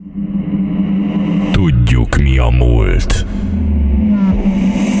a múlt.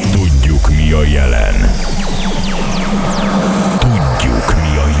 Tudjuk, mi a jelen. Tudjuk,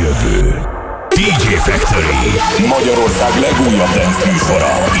 mi a jövő. DJ Factory, Magyarország legújabb dance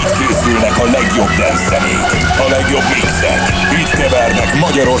műsora. Itt készülnek a legjobb dance zenék, a legjobb mixek. Itt kevernek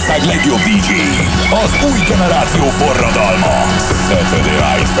Magyarország legjobb DJ-i. Az új generáció forradalma. Saturday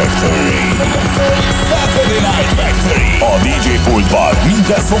Night Factory. Saturday Night Factory. A DJ pultban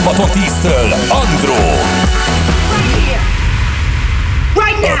minden szombaton 10-től Andró.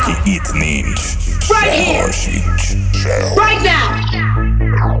 Right now. Aki itt nincs. Right here. Sincs. Right now.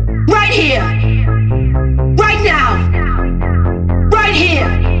 Right here. Right now. Right here.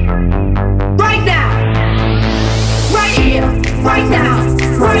 Right now. Right here. Right now.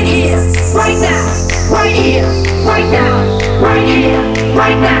 Right here. Right now. Right here. Right now. Right here.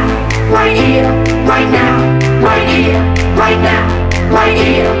 Right now. Right here. Right now. Right here. Right now.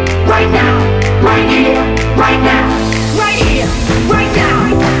 Right here. Right now. Right here. Right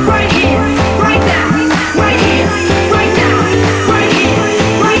now. Right here. Right now. Right here. Right now. Right here.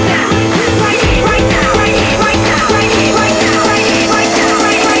 Right now.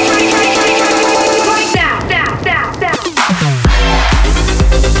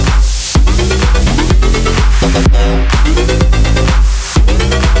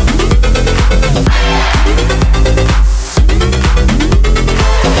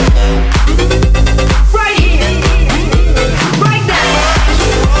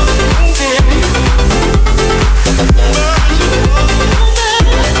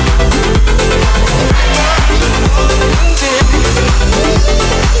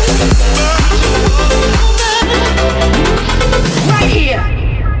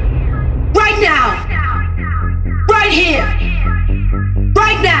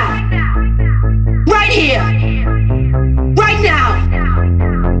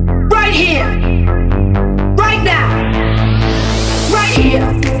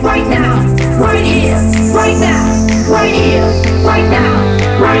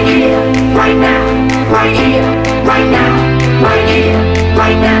 Right here. Right now. Right here. Right now. Right here.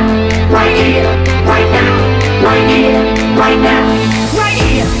 Right now. Right here. Right now. Right here. Right now. Right now. Now.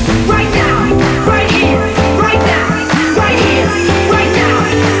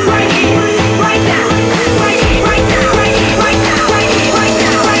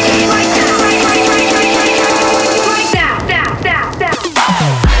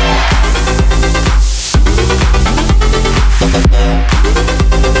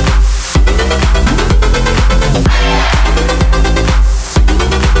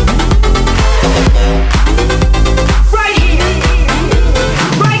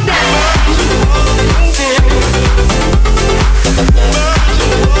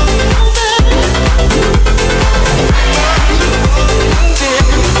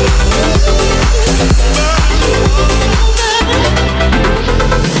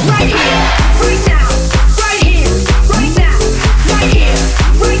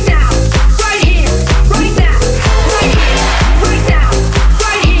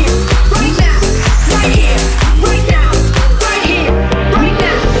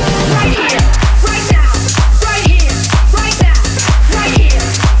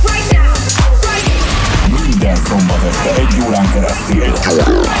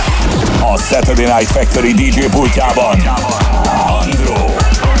 Factory DJ pultjában Andró.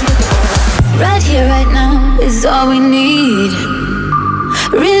 Right here, right now is all we need.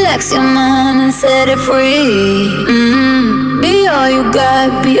 Relax your mind and set it free. Be all you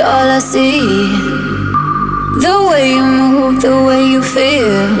got, be all I see. The way you move, the way you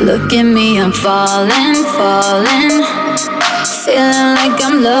feel. Look at me, I'm falling, falling. Feeling like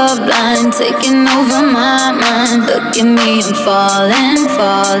I'm love blind, taking over my mind. Look at me, I'm falling,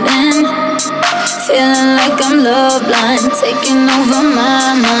 falling. Feeling like I'm love blind, taking over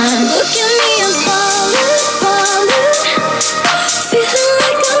my mind. Look at me, I'm falling, falling. Feeling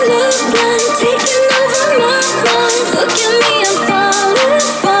like I'm love blind, taking over my mind. Look at me, I'm falling,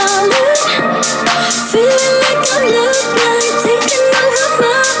 falling. Feeling like I'm love blind, taking over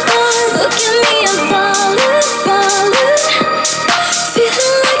my mind. Look at me, I'm falling, falling.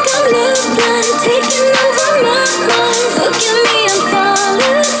 Feeling like I'm love blind, taking over my mind. Look at me, I'm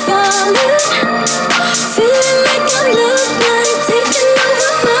falling, falling. Feeling like I'm love blind, taking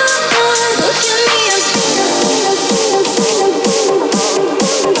over my mind. Look at me, I'm falling.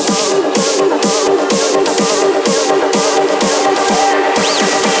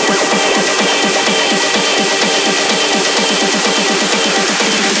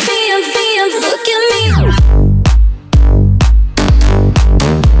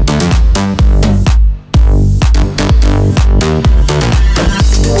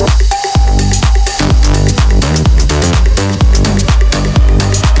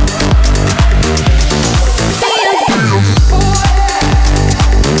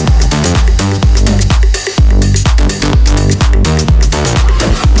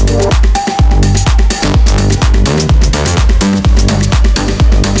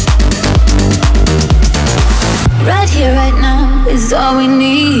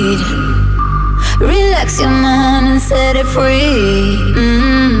 free.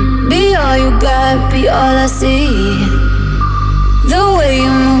 Be all you got, be all I see. The way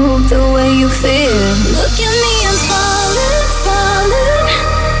you move, the way you feel. Look at me, I'm falling, falling.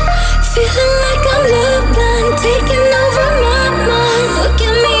 Feeling like I'm love blind, taking over my mind. Look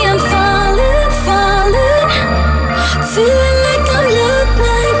at me, I'm falling, falling. Feeling like I'm love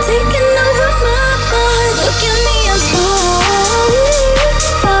blind, taking over my mind. Look at me, I'm falling,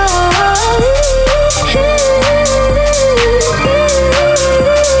 falling.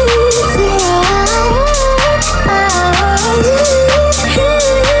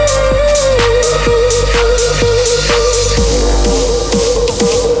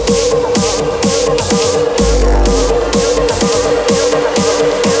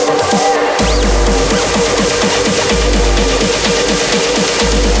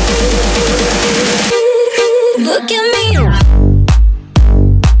 Look at me.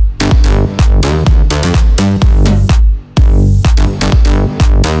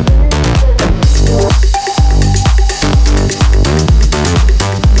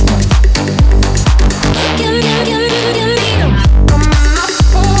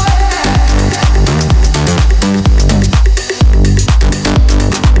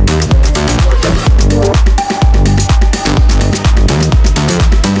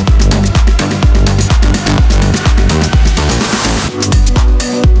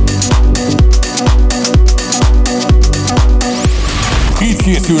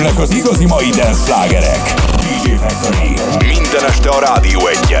 Készülnek az igazi mai dance slágerek. DJ Factory. Minden este a Rádió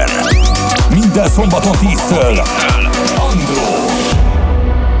 1-en. Minden szombaton 10-től. Andro.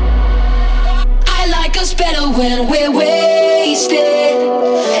 I like us better when we're wasted.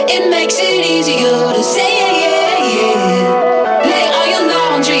 It makes it easier to say yeah, yeah. Lay all your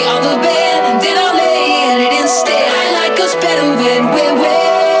laundry on the bed and then I'll lay in it instead. I like us better when we're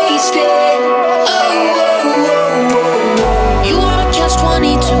wasted.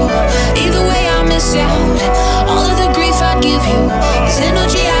 Either way I miss out. All of the grief I give you is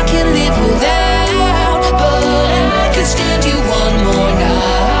energy I can live without. But I could stand you one more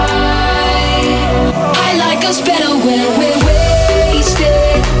night. I like us better when we're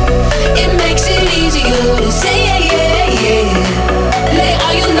wasted. It makes it easier to say yeah, yeah, yeah. Lay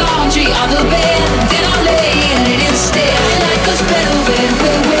all your laundry on the bed and then I'll lay in it instead. I like us better when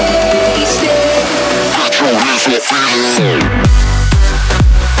we're wasted.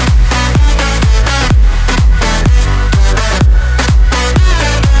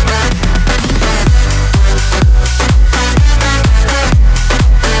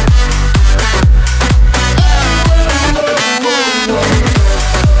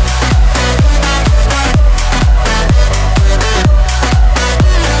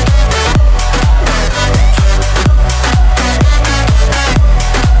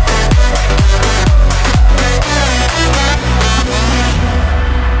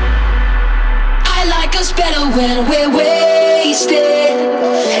 When we're wasted,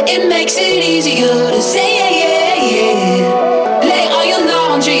 it makes it easier to say yeah, yeah, yeah. Lay all your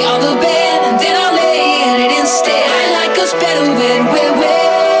laundry on the bed and then I'll lay in it instead. I like us better when we're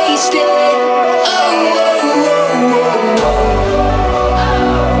wasted. Oh, oh, oh, oh.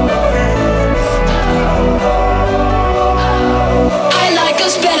 I like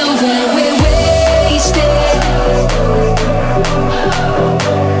us better when we're wasted.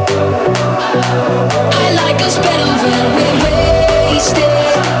 I like us better when we're wasted.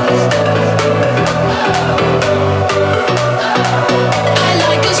 I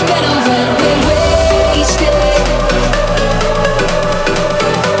like us better when we're wasted.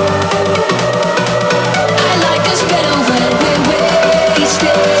 I like us better when we're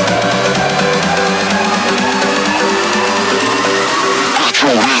wasted.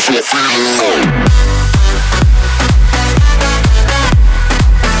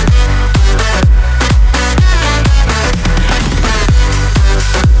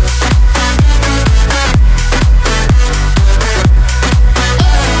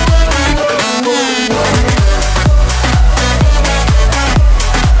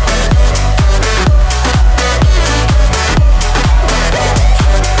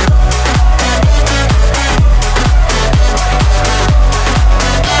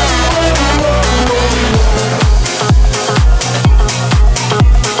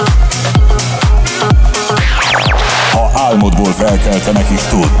 Álmodból felkeltenek is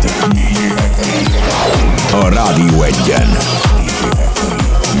tudd. A Rádió 1-en.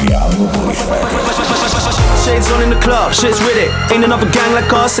 Mi álmodból is felkeltenek. Shades on in the club, shit's with it. Ain't another gang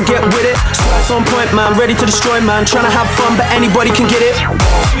like us, so get with it. Squats on point, man, ready to destroy, man. Tryna have fun, but anybody can get it.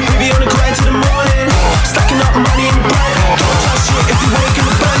 We be on the grind till the morning, stacking up money in the bank. Don't touch shit if you wake in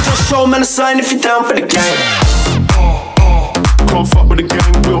the bank. Just show man a sign if you're down for the game. Can't fuck with the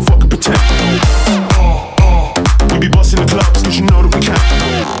gang, we don't fucking pretend. We be busting the clubs, cause you know that we can.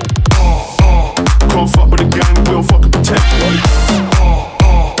 Can't fuck with the gang, we don't fucking pretend.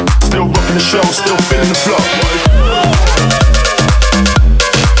 Still rocking the show, still feeling the flow.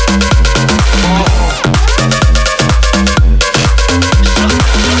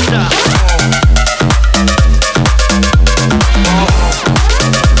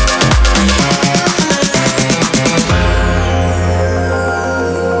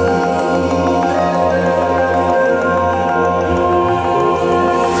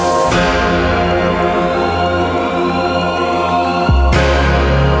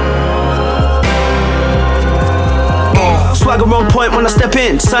 On point when I step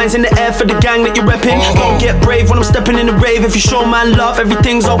in, signs in the air for the gang that you're repping. Don't get brave when I'm stepping in the rave. If you show man love,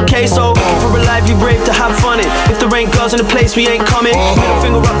 everything's okay. So for a lively brave to have fun in. If there ain't girls in the place, we ain't coming. Middle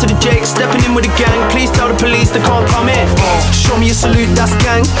finger up to the Jake, stepping in with the gang. Please tell the police they can't come in. Show me a salute, that's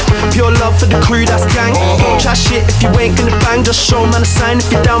gang. Pure love for the crew, that's gang. Don't chat shit if you ain't gonna bang. Just show man a sign if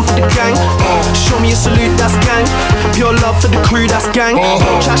you're down for the gang. Show me a salute, that's gang. Pure love for the crew, that's gang.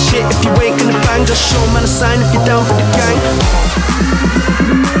 Don't chat shit if you ain't gonna bang. Just show man a sign if you're down for the gang.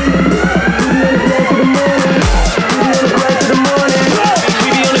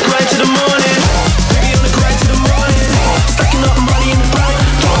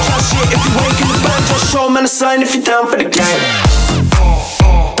 Show man a sign if you're down for the gang.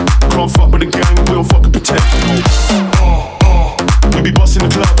 Can't fuck with the gang, we don't fucking pretend. We be busting the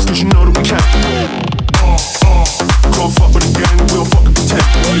clubs, cause you know that we can. Can't fuck with the gang, we don't fucking pretend.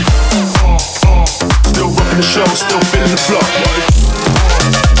 Still rocking the show, still feeling the flow.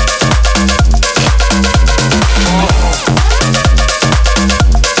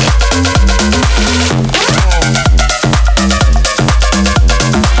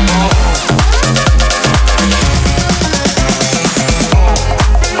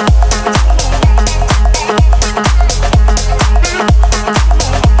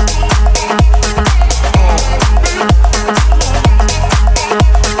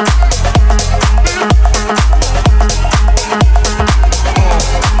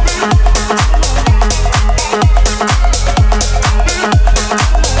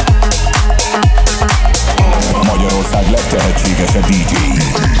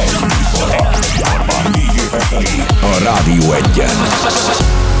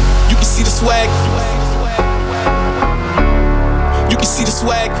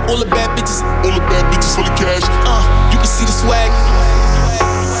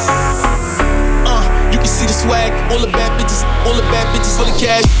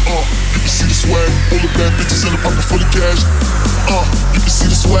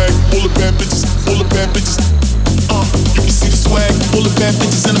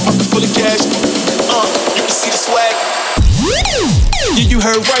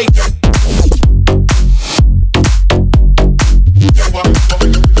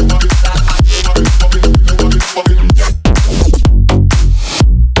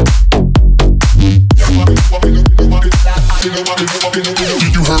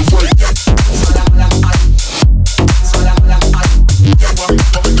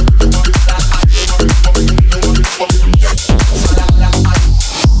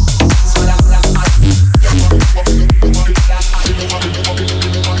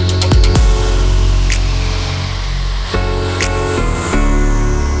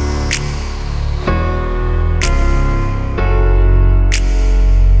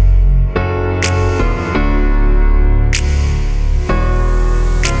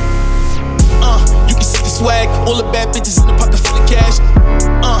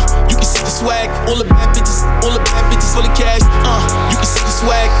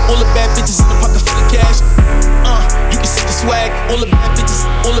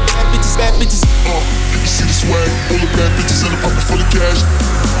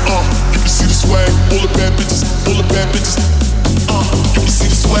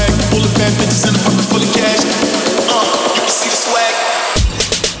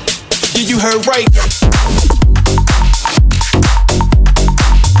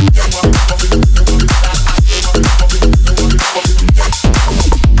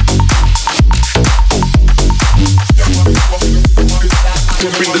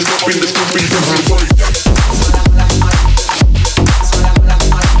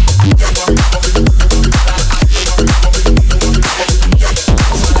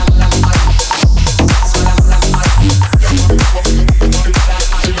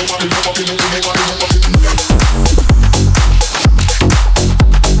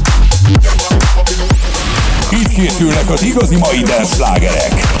 Készülnek az igazi mai dance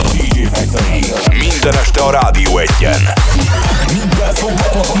slágerek. DJ Factory. Minden este a Rádió 1-en.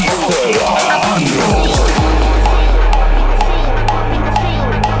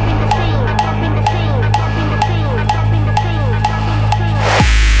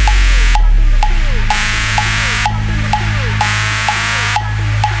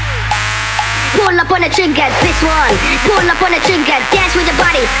 Pull up on the trigger, this one. Pull up on the trigger, dance with your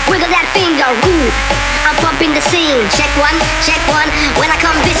body, wiggle that finger. Ooh, I'm pumping the scene. Check one, when I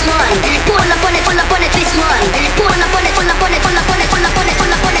come this one. Pull up on it, this one. Pull up on it, pull up on it, pull up on it, pull up on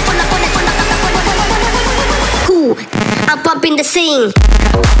it, pull up on it, pull up on it, pull up on it. Ooh, I'm pumping the scene.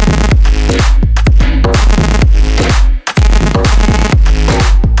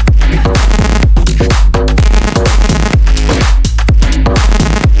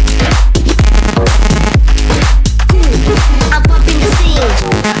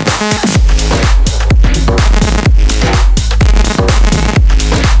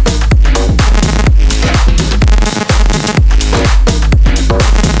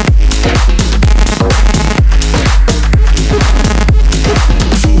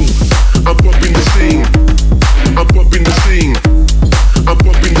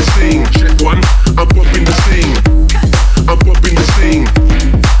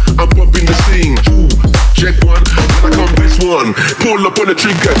 Pull up on the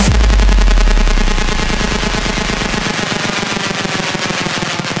trigger.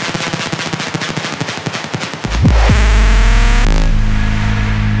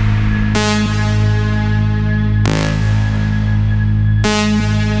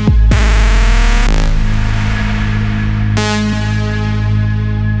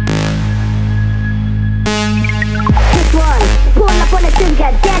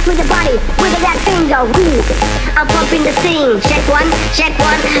 Dance with your body, wiggle that finger. Ooh, I'm pumping the scene. Check one,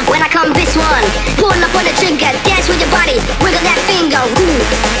 when I come this one. Pull up on the trigger, dance with your body, wiggle that finger. Ooh,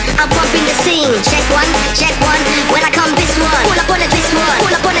 I'm pumping the scene. Check one, when I come this one. Pull up on it this one,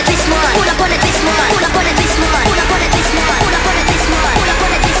 pull up on it this one, pull up on it this one, pull up on it this one, pull up on it this one, pull up on it this one, pull up on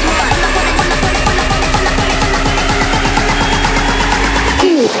it this one, pull up on it.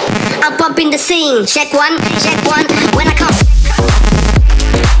 Ooh, I'm pumping the scene. Check one, when I come.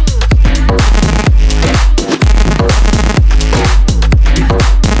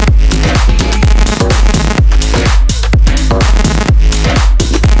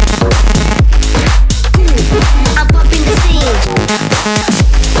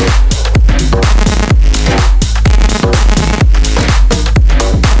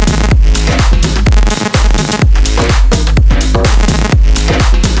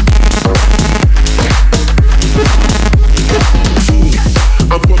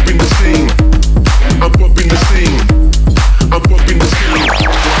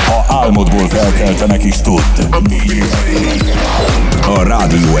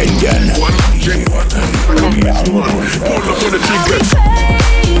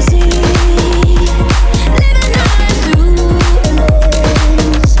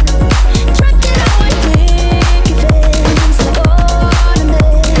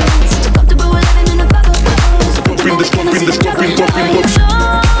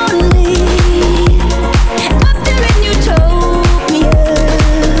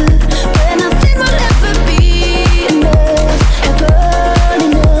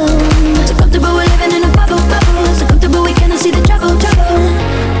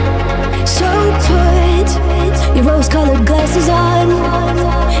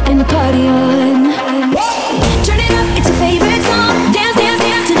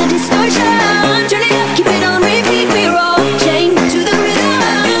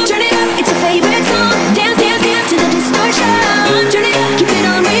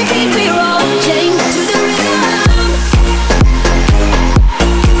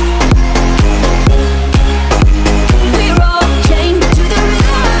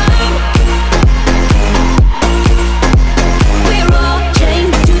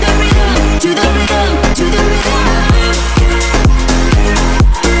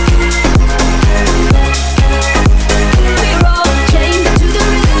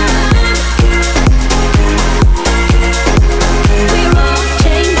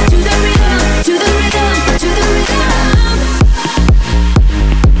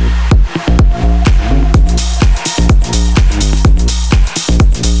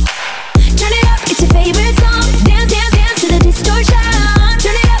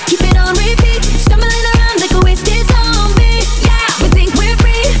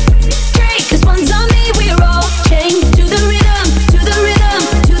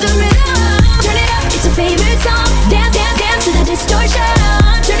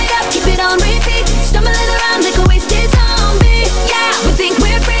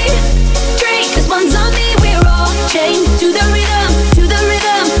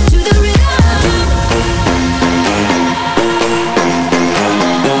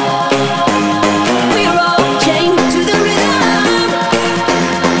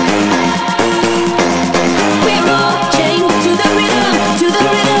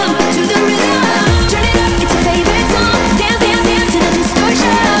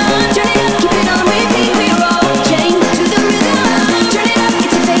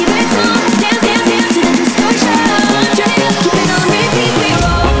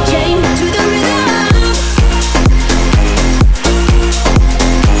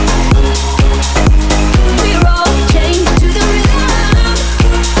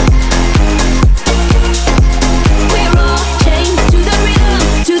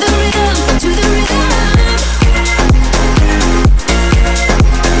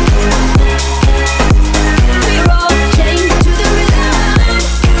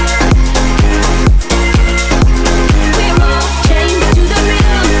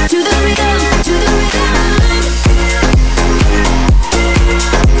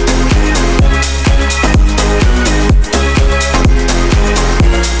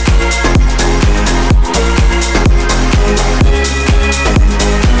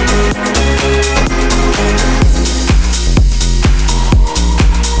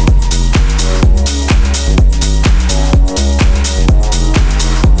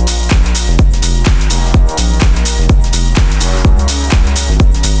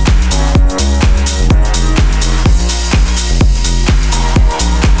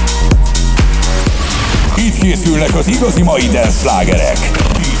 Készülnek az igazi mai dance slágerek.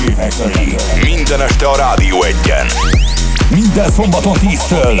 DJ Factory. Minden este a Rádió 1-en. Minden szombaton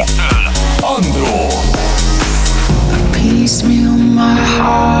 10-től. Andro. Piecemeal my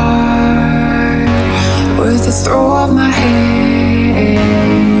heart with the throw of my hand.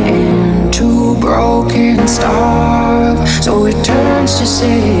 Two broken stars, so it turns to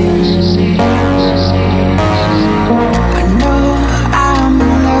sin. I know I'm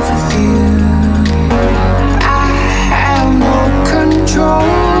in love with you. I have no control.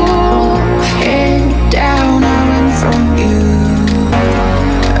 Head down, I run from you.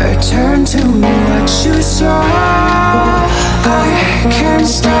 Return to me what you saw. I can't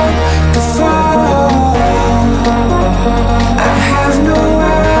stop the fall. I have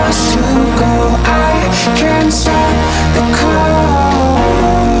nowhere else to go. I can't stop the call.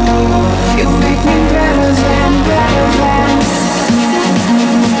 You make me better than, better than.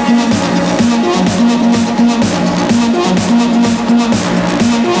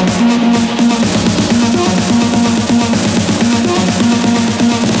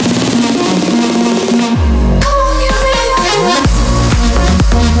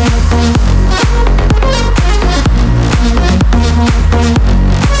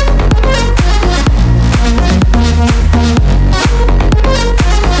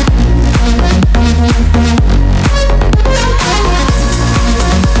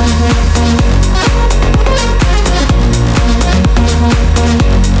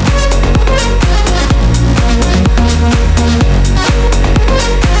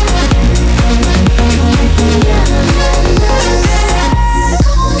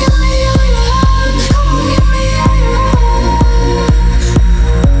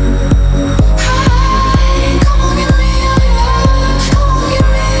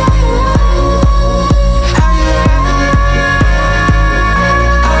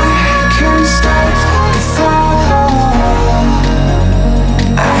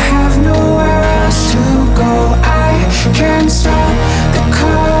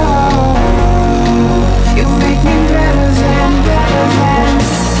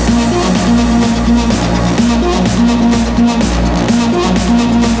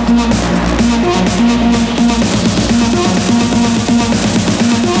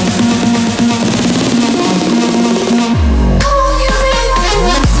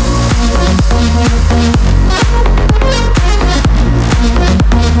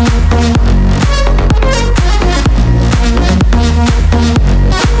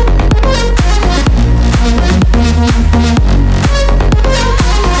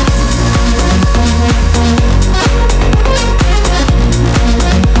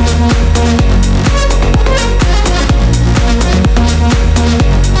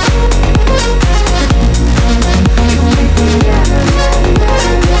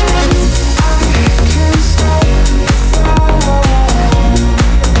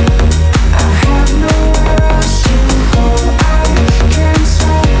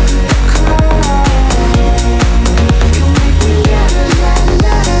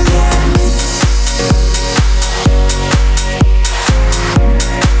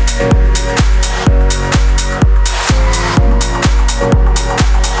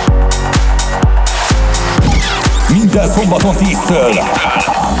 Szombaton 10-től.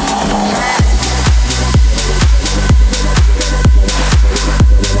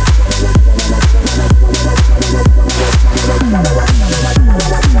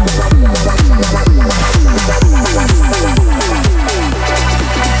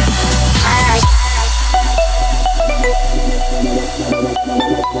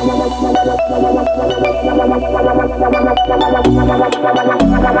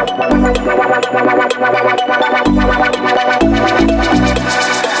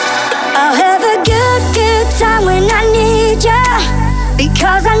 I'll have a good, good time when I need ya,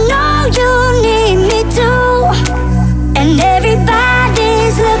 because I know you need me too. And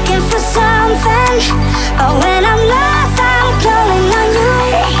everybody's looking for something. Oh, when I'm lost, I'm calling on you,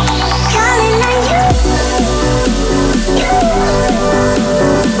 calling on you.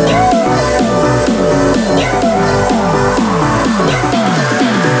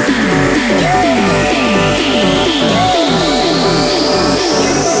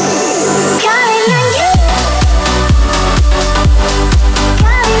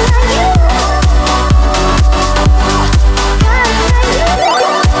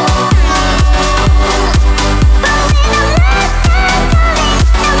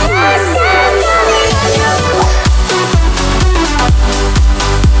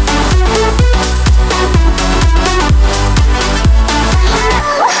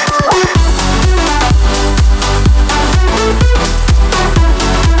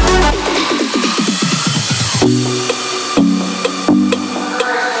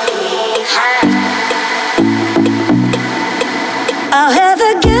 I'll have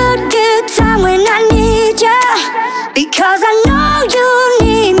a good, good time when I need ya, because I know you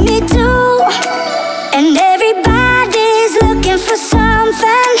need me too. And everybody's looking for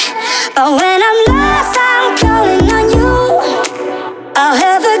something, but when I'm lost, I'm calling on you. I'll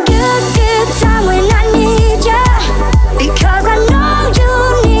have a good, good time when I need ya, because I know you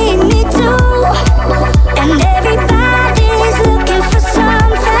need me too. And everybody's looking for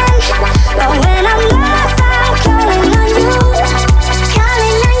something, but when I'm lost, I'm calling on you.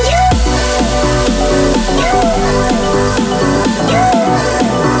 Calling on you.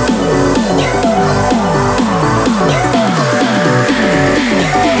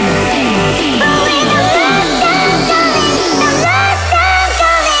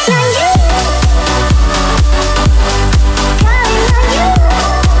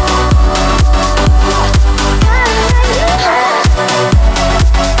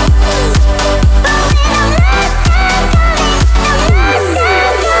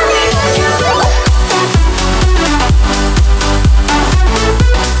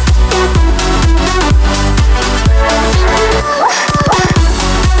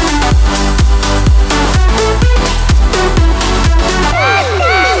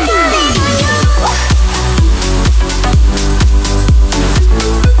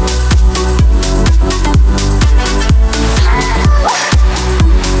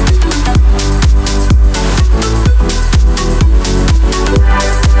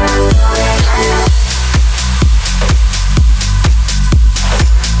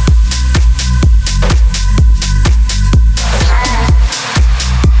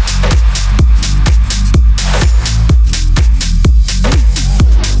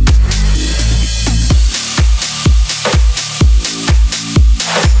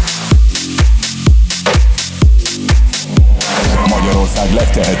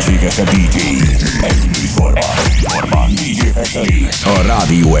 legtehetségesebb DJ-i egy műsorban. DJ Factory a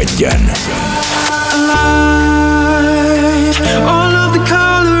Rádió 1-en. All of the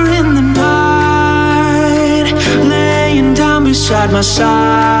color in the night, laying down beside my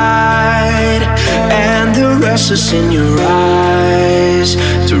side, and the restless in your eyes,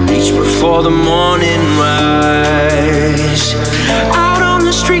 to reach before the morning rise. Out on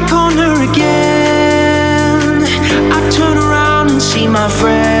the street corner again, I turn around and see my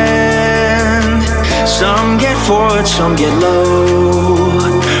friend. Some get forward, some get low,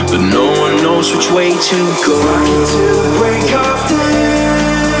 but no one knows which way to go. Rocking till the break of day,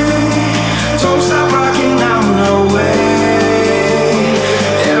 don't stop rocking, I'm no way.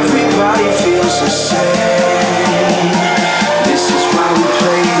 Everybody feels the same. This is why we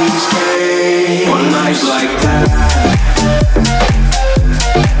play these games. One night like that.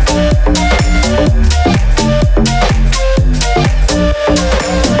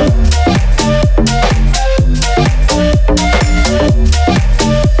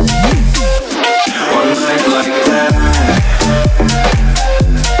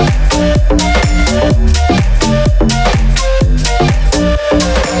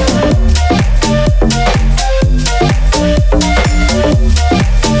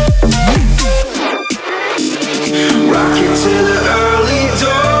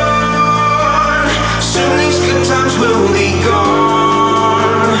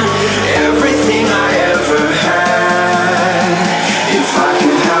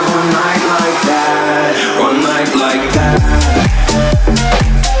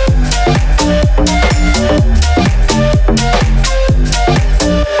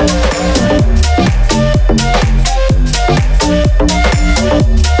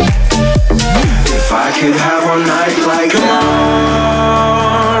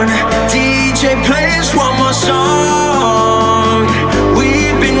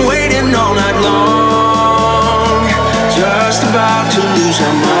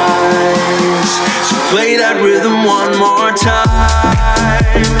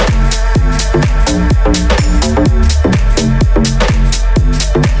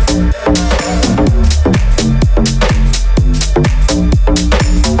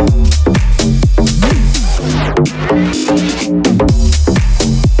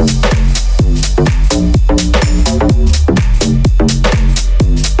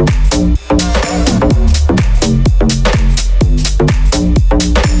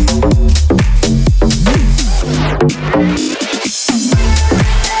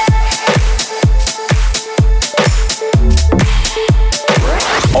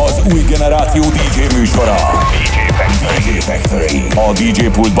 A DJ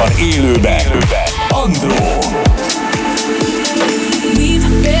pultban élőben Andro. We've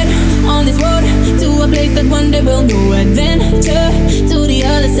been on this road to a place that one day we'll know. Adventure to the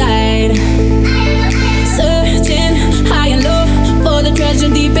other side, searching high and low for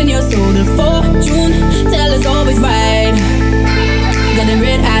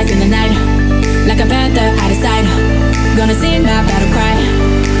a panther out of sight. Gonna sing my battle cry,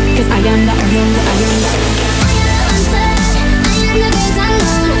 'cause I am the great unknown.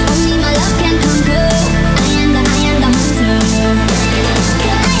 Only my love can conquer. I am the hunter.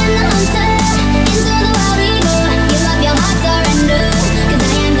 I am the hunter. Into the wild we go. Give up your heart, surrender. 'Cause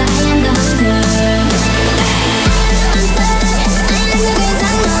I am the hunter. I am the great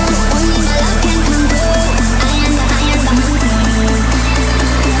unknown. Only my love can conquer. I am the hunter.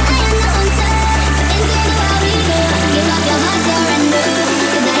 I am the hunter. Into the wild we go. Give up your heart, surrender.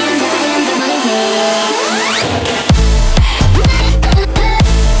 'Cause I am the hunter.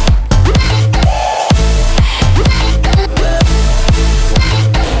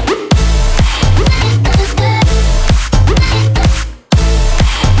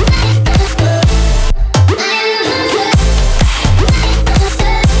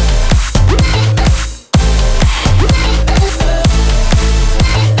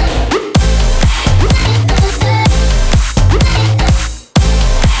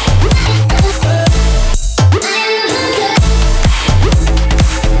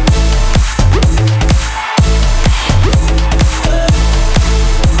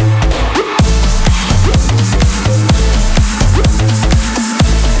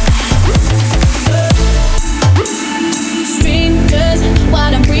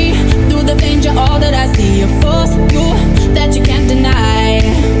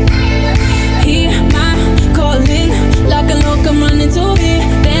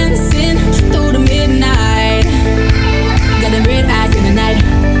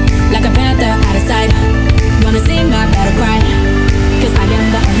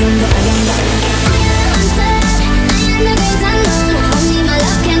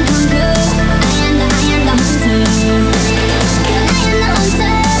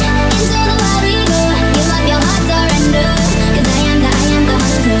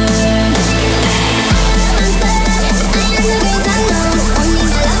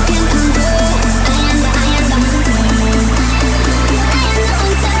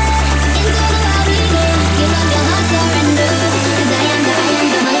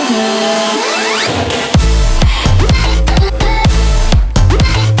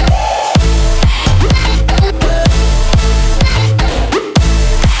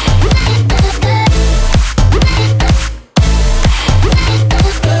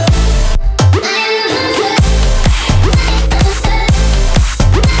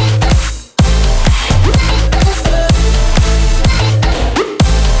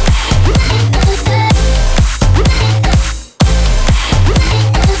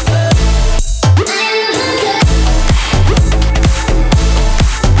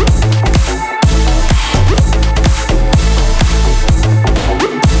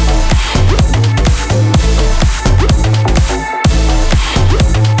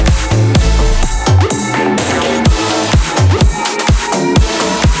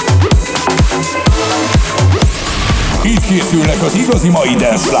 Készülnek az igazi mai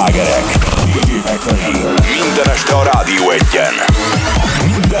dance slágerek. DJ Factory. Minden este a Rádió 1-en.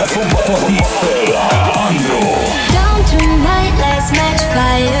 Minden szombaton 10-től. Andro. Down tonight, let's match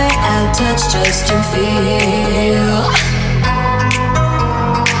fire. I'll touch just to feel.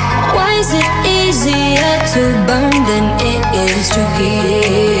 Why is it easier to burn than it is to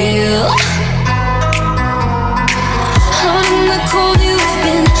heal? Out in the cold you've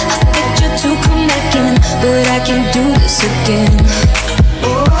been, I picture to come back in, but I can't do this again.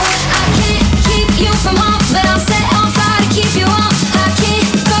 I can't keep you from home, but I'll set on fire to keep you warm. I can't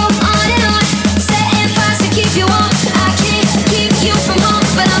go on and on, setting fires to keep you warm. I can't keep you from home,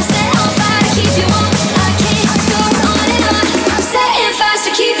 but I'll set on fire to keep you warm. I can't go on and on, setting fires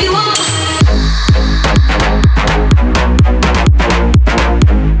to keep you warm.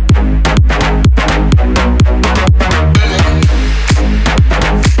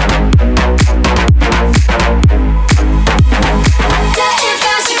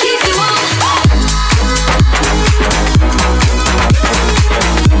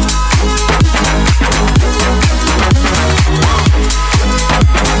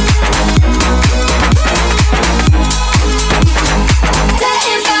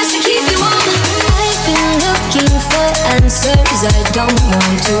 I don't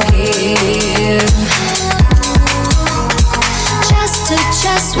want to hear. Chest to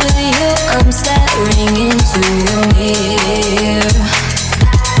chest with you, I'm staring into your mirror.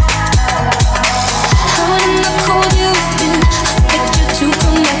 Out in the cold you've been, I picture to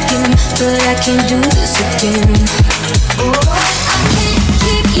come back in, but I can't do this again. I can't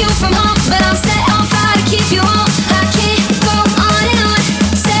keep you from home, but I'm set on fire to keep you warm. I can't go on and on,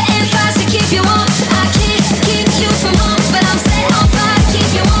 setting fires to keep you warm. I can't keep you from home, but I'm set on fire to keep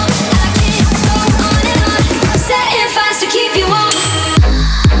you warm. I can't go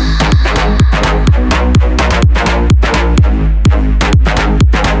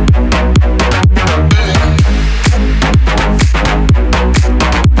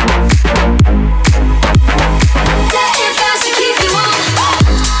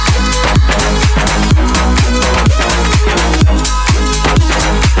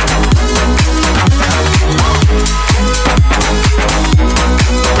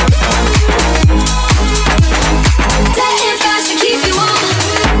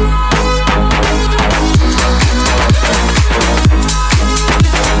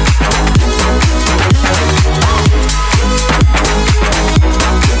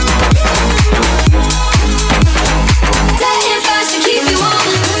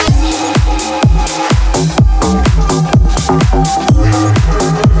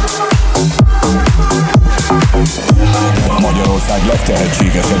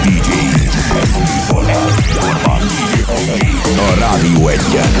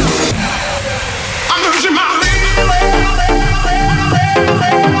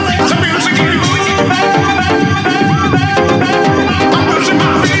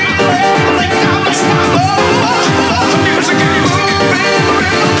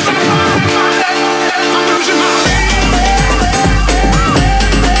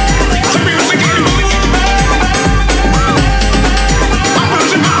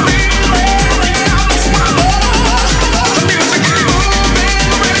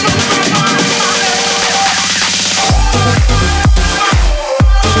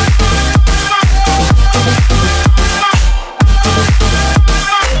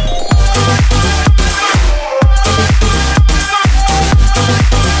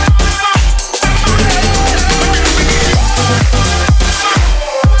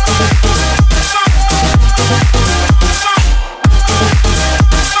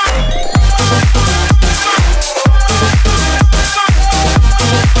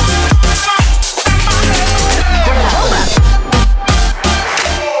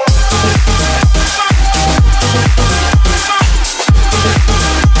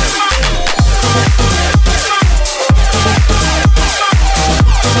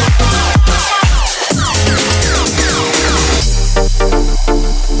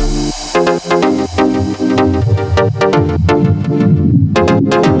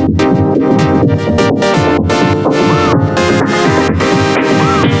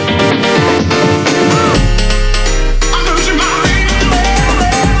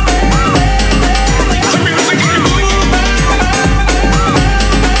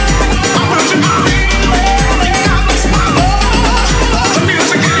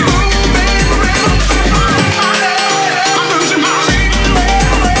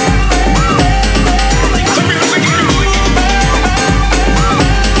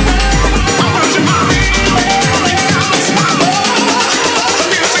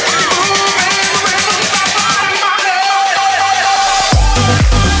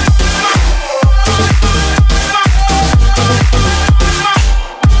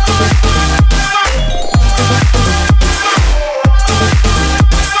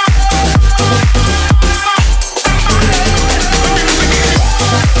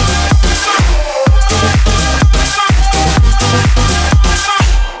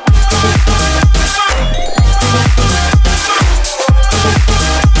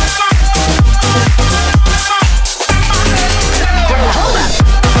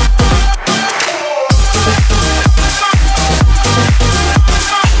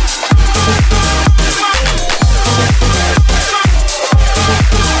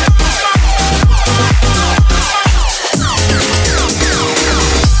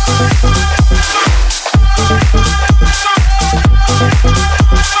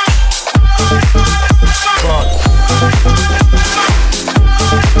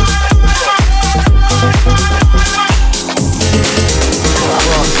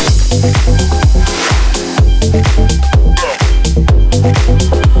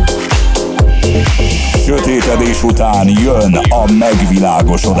Sötétedés után jön a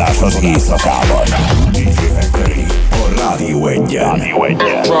megvilágosodás az éjszakában. DJ Factory a Rádió 1-en.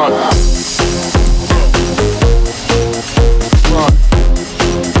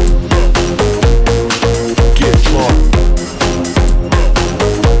 Get drunk.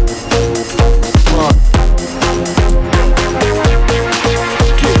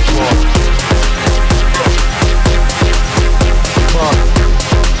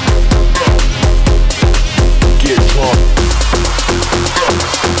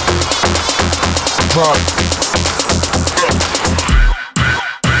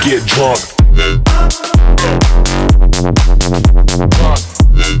 Get drunk. Get drunk.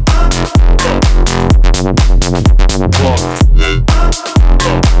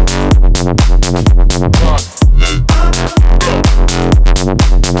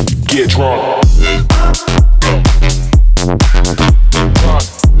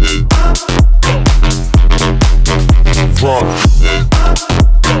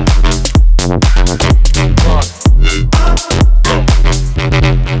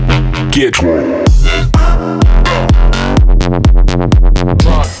 Get drunk.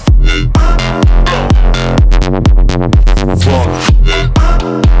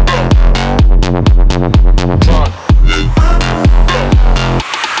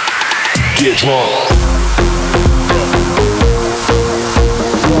 Get drunk. Get drunk.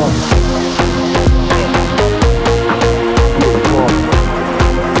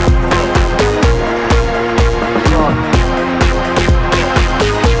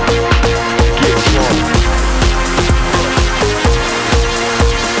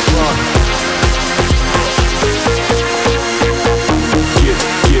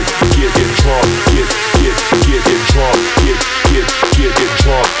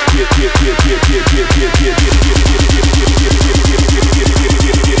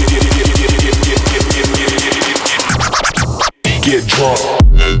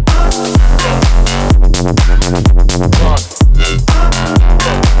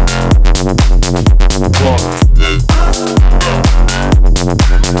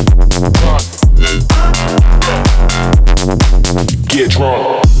 Get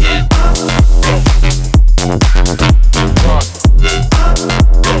drunk.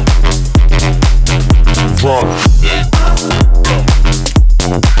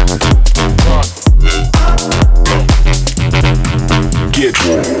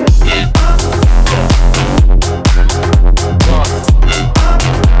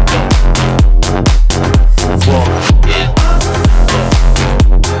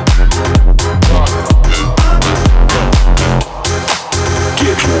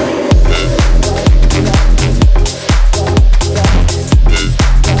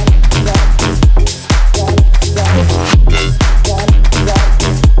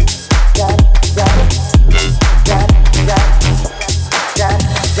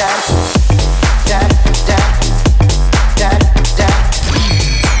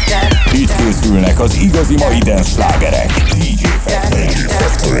 Az igazi mai dance slágerek. DJ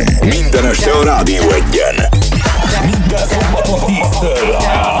Factory. Minden este a Rádió 1-en. Minden szombaton 10-től a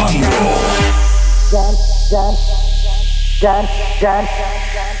Hangó.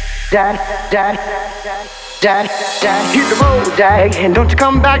 Hit the road, Jack, and don't you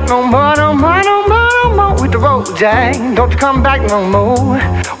come back no more, no more, no more, no more. With the road, Jack, don't you come back no more.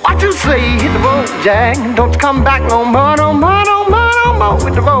 What you say? Hit the road, Jack, don't you come back no more, no more, no more, no more.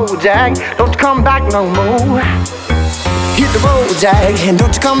 With the road, Jack, don't you come back no more. Hit the road, Jack, and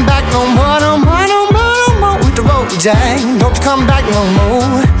don't you come back no more, no more, no more, no more. With the road, Jack, don't you come back no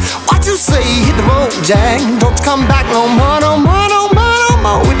more. What you say? Hit the road, Jack, don't you come back no more, no more, no more, no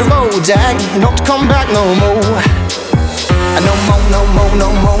more. With the road, Jack, don't you come back no more. No more, no more, no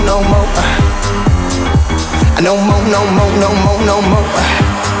more, no more. No more, no more, no more, no more.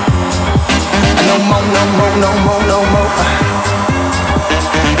 No more, no more, no more, no more.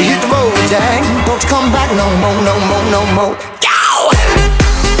 Hit the road, Jack, don't you come back no more, no more, no more. Go!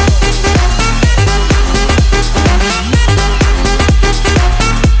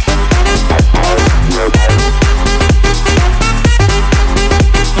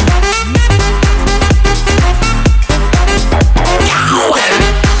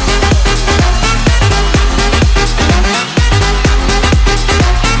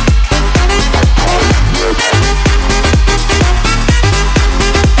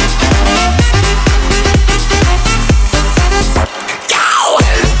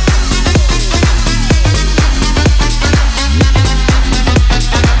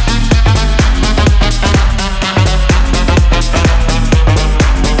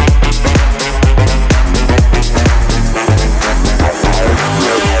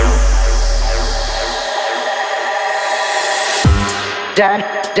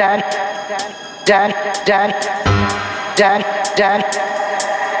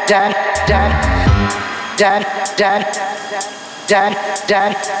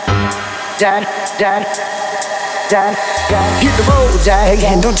 Hit the road, Jack,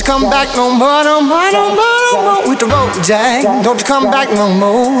 and don't you come back no more, no more, no more, no more. With the road, Jack, don't you come back no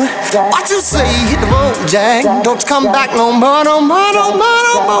more. What you say? Hit the road, Jack, don't you come back no more, no more, no more,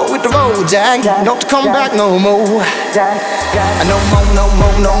 no more. With the road, Jack, don't you come back no more. No more, no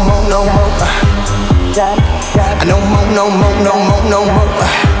more, no more, no more. No more, no more, no more, no more.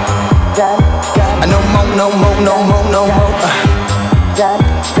 No more, no more, no more, no more.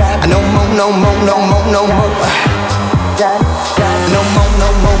 No more, no more, no more, no more. No more, no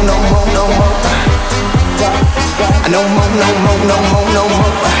more, no more, no more. No more, no more, no more, no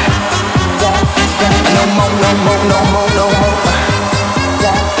more. No more, no more, no more, no more.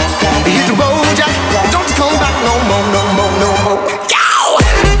 Hit the road, Jack. Don't you come back no more, no more, no more.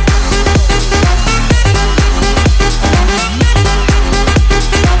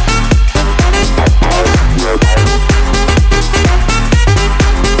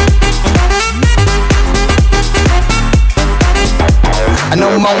 No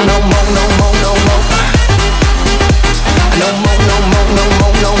more, no more, no more, no more. No more, no more, no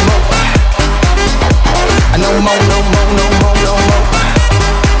more, no more. No more, no more, no more, no more.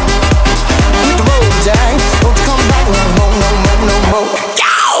 Hit the road, Jack. Don't you come back no more, no more, no more.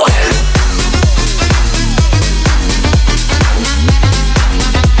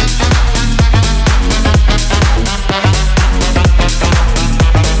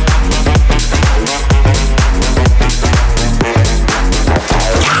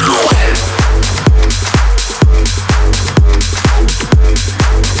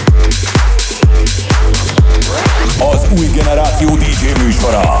 Új generáció DJ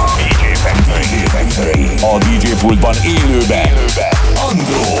műsora DJ Factory. A DJ pultban élőben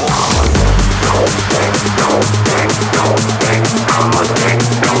Andro.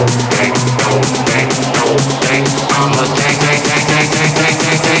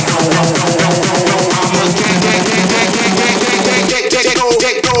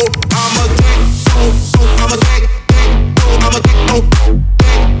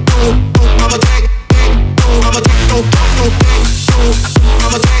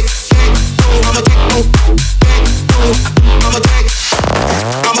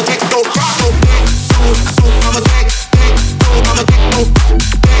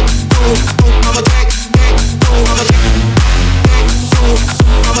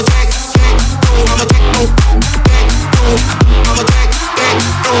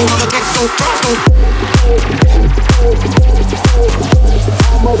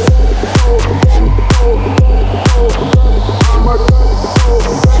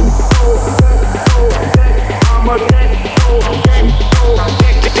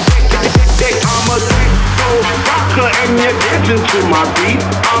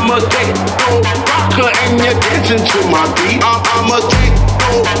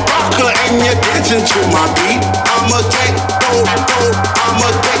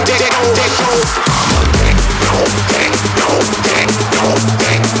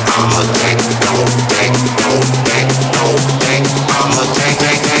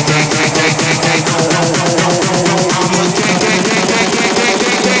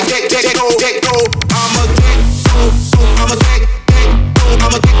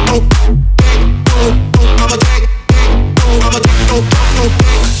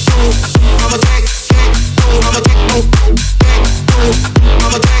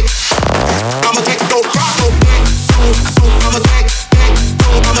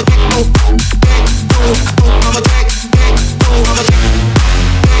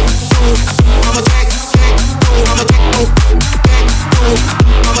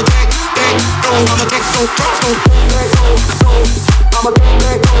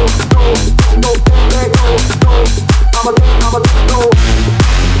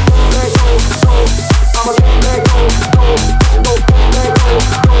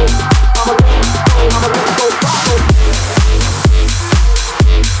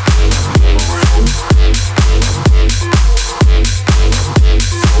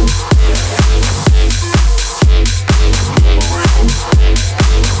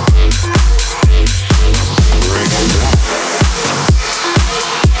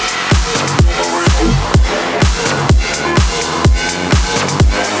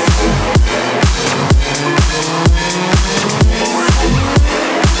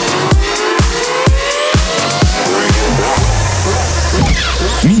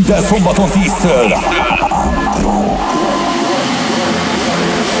 Minden szombaton 10-től.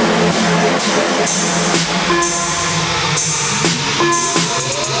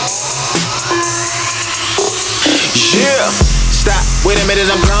 Yeah, stop, wait a minute,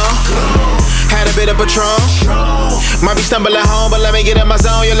 I'm gone. Had a bit of Patron. Might be stumbling home, but let me get in my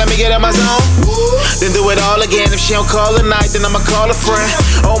zone. Yeah, let me get in my zone. Then do it all again. If she don't call a night, then I'ma call a friend.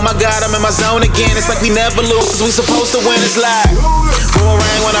 Oh my God, I'm in my zone again. It's like we never lose, cause we supposed to win. It's live.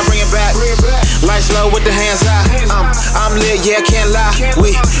 Boomerang when I bring it back. Lights low with the hands high. I'm lit, yeah, I can't lie.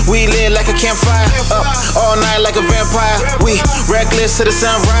 We lit like a campfire. Up all night like a vampire. We reckless to the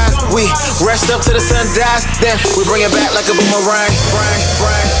sunrise. We rest up till the sun dies. Then we bring it back like a boomerang.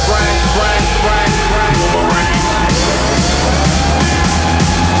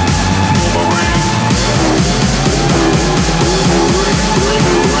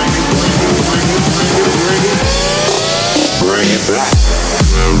 Bring it back.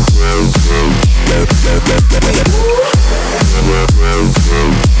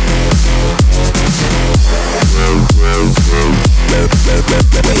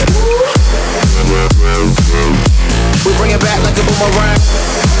 We bring it back like a boomerang.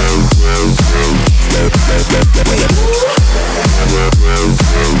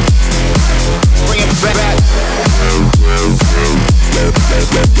 Bring it back.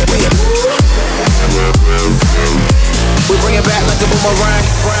 We bring it back like a boomerang.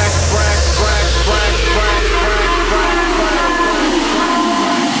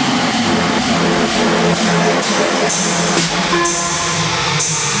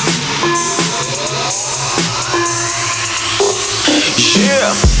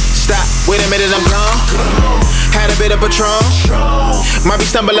 Yeah, stop, wait a minute, I'm gone. Had a bit of Patron. Might be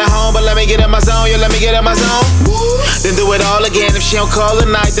stumbling home, but let me get in my zone. Yeah, let me get in my zone. Then do it all again. If she don't call a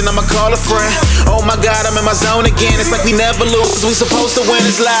night, then I'ma call a friend. Oh my God, I'm in my zone again. It's like we never lose, cause we supposed to win.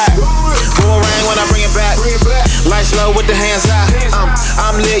 It's live. Boomerang when I bring it back. Lights low with the hands high.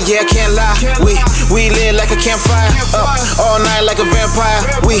 I'm lit, yeah, I can't lie. We lit like a campfire. Up all night like a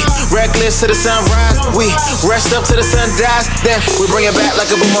vampire. We reckless to the sunrise. We rest up till the sun dies. Then we bring it back like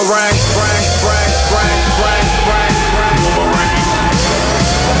a boomerang.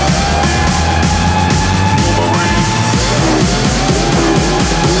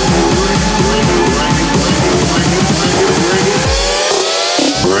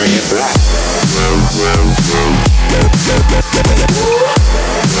 Bring it back.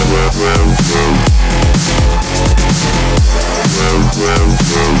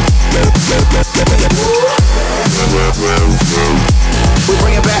 We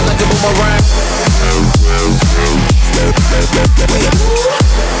bring it back like a boomerang.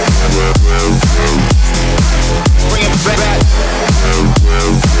 Bring it back.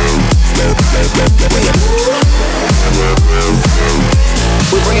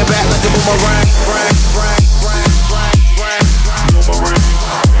 We bring it back like a boomerang.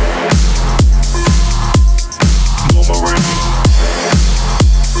 Boomerang.